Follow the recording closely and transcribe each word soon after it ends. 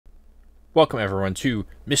Welcome everyone to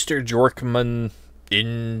Mr. Jorkmon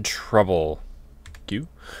in Trouble. You?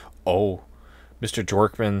 Oh, Mr.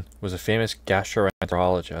 Jorkmon was a famous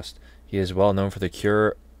gastroenterologist. He is well known for the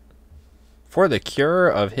cure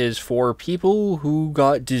of his four people who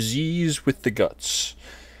got disease with the guts.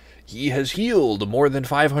 He has healed more than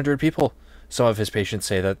 500 people. Some of his patients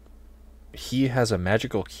say that he has a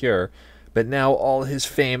magical cure, but now all his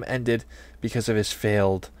fame ended because of his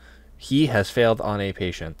he has failed on a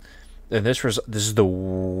patient. And this is the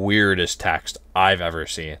weirdest text I've ever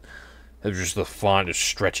seen. It's just the font is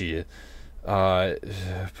stretchy. But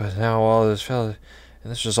now all this failed,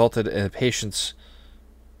 and this resulted in a patient's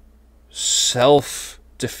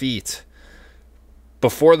self-defeat.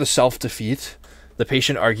 Before the self-defeat, the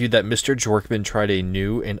patient argued that Mr. Jorkmon tried a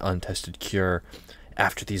new and untested cure.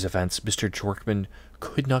 After these events, Mr. Jorkmon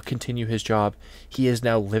could not continue his job. He is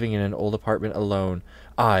now living in an old apartment alone.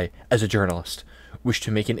 I, as a journalist, wish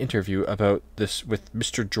to make an interview about this with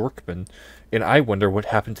Mr. Jorkmon, and I wonder what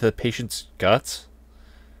happened to the patient's guts.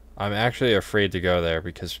 I'm actually afraid to go there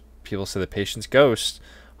because people say the patient's ghost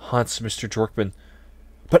haunts Mr. Jorkmon,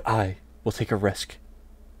 but I will take a risk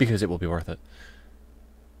because it will be worth it.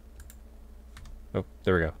 Oh,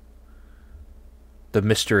 there we go. The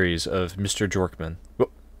mysteries of Mr. Jorkmon.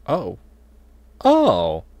 Oh.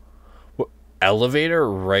 Oh. What, elevator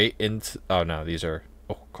right into... Oh, no, these are...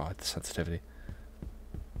 Oh, God, the sensitivity.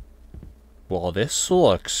 Well, this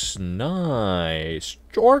looks nice.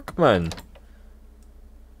 Jorkmon.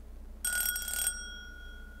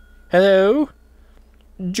 Hello?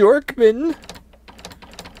 Jorkmon?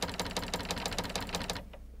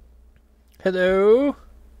 Hello?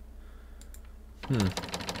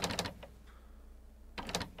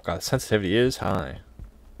 God, the sensitivity is high.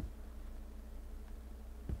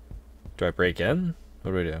 Do I break in?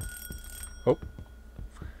 What do we do? Oh.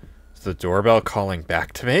 Is the doorbell calling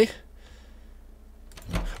back to me?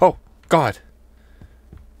 Oh, God.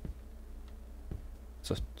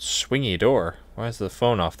 It's a swingy door. Why is the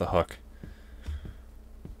phone off the hook?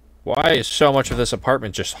 Why is so much of this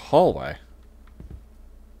apartment just hallway?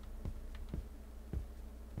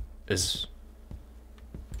 Is...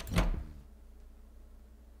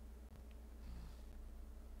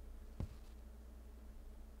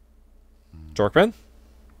 Jorkmon?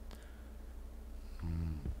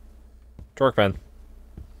 Jorkmon.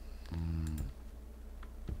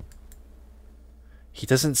 He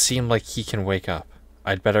doesn't seem like he can wake up.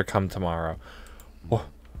 I'd better come tomorrow.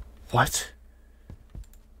 What?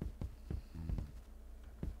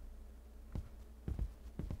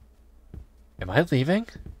 Am I leaving?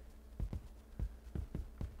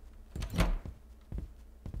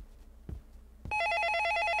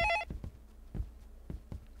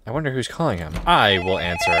 I wonder who's calling him. I will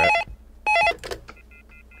answer it.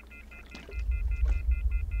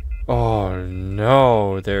 Oh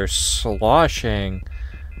no, they're sloshing.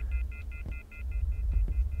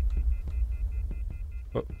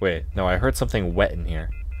 Oh, wait, no, I heard something wet in here.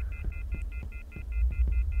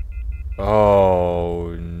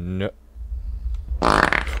 Oh no.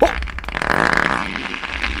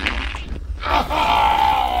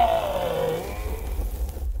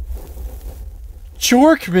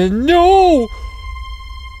 Jorkmon, no!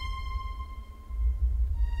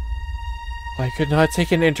 I could not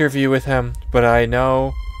take an interview with him, but I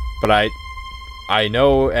know, I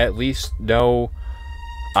now at least know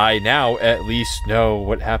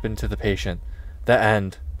what happened to the patient. The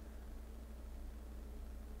end.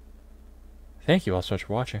 Thank you all so much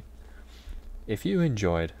for watching. If you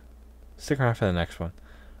enjoyed, stick around for the next one.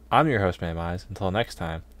 I'm your host, MattyMIZE. Until next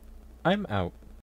time, I'm out.